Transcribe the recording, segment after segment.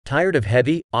Tired of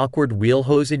heavy, awkward wheel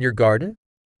hose in your garden?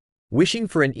 Wishing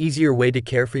for an easier way to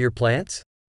care for your plants?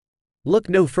 Look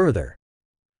no further.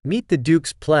 Meet the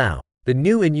DUC'S Plow, the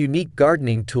new and unique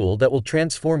gardening tool that will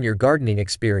transform your gardening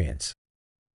experience.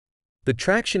 The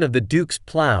traction of the DUC'S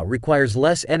Plow requires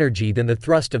less energy than the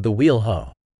thrust of the wheel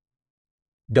hoe.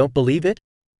 Don't believe it?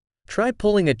 Try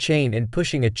pulling a chain and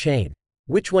pushing a chain.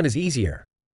 Which one is easier?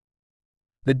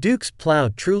 The DUC'S Plow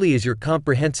truly is your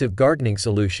comprehensive gardening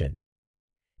solution.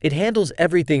 It handles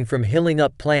everything from hilling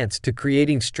up plants to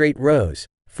creating straight rows,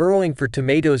 furrowing for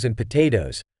tomatoes and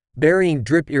potatoes, burying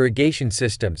drip irrigation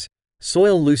systems,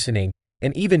 soil loosening,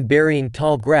 and even burying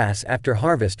tall grass after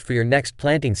harvest for your next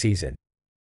planting season.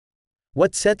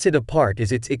 What sets it apart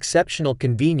is its exceptional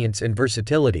convenience and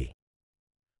versatility.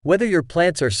 Whether your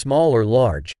plants are small or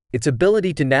large, its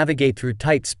ability to navigate through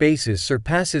tight spaces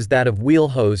surpasses that of wheel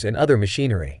hoes and other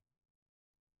machinery.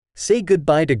 Say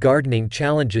goodbye to gardening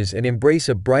challenges and embrace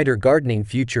a brighter gardening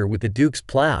future with the DUC'S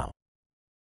Plow.